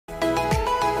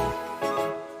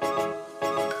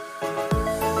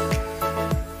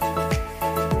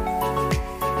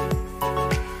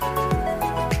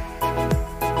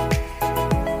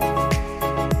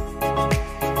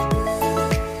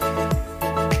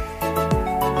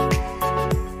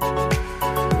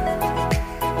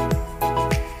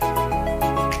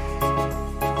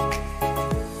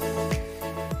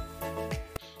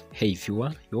Hey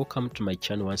viewer, welcome to my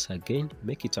channel once again.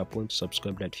 Make it a point to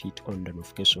subscribe and hit on the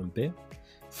notification bell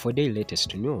for the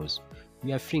latest news.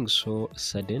 We are seeing so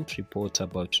sudden report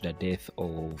about the death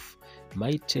of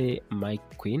mighty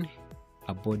Mike Quinn,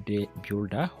 a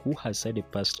bodybuilder who has sadly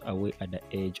passed away at the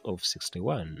age of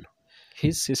 61.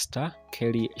 His sister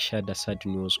Kelly shared the sad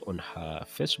news on her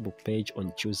Facebook page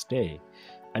on Tuesday.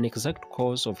 An exact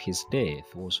cause of his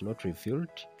death was not revealed,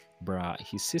 but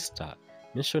his sister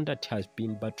mentioned that he has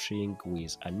been battling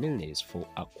with an illness for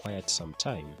quite some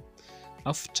time.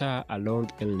 After a long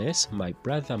illness, my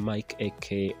brother Mike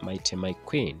aka Mighty Mike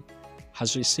Quinn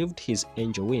has received his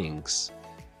angel wings.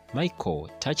 Michael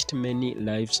touched many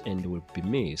lives and will be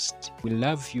missed. We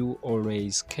love you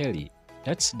always, Kelly.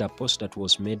 That's the post that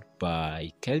was made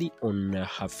by Kelly on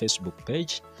her Facebook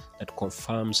page that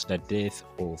confirms the death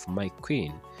of Mike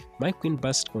Quinn. Mike Quinn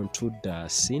burst onto the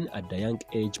scene at the young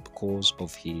age because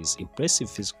of his impressive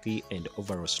physique and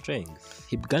overall strength.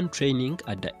 He began training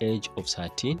at the age of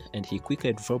 13 and he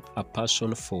quickly developed a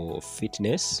passion for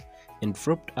fitness and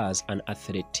developed as an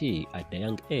athlete at the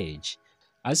young age.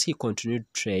 As he continued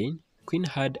to train, Quinn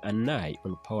had an eye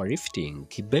on powerlifting.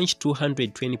 He benched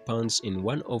 220 pounds in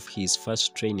one of his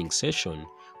first training sessions,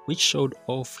 which showed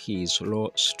off his raw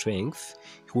strength.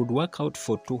 He would work out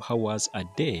for 2 hours a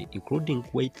day, including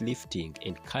weightlifting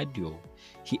and cardio.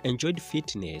 He enjoyed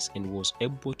fitness and was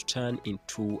able to turn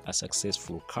into a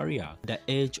successful career. At the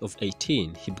age of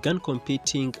 18, he began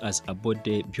competing as a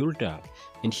bodybuilder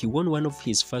and he won one of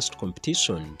his first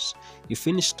competitions. He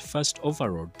finished first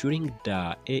overall during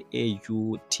the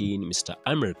AAU Teen Mr.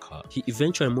 America. He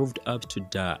eventually moved up to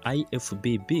the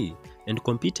IFBB and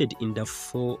competed in the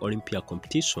 4 Olympia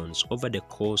competitions over the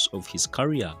course of his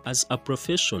career. As a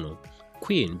professional,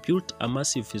 Quinn built a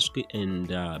massive physique and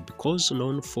because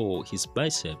known for his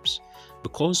biceps.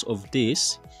 Because of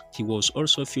this, he was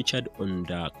also featured on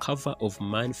the cover of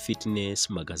Man Fitness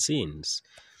magazines.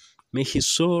 May his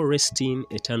soul rest in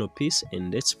eternal peace,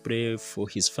 and let's pray for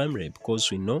his family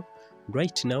because we know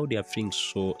right now they are feeling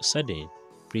so sudden.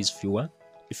 Please viewer,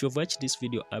 if you've watched this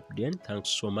video up then, thanks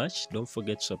so much. Don't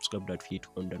forget to subscribe and hit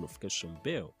on the notification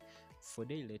bell for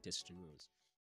the latest news.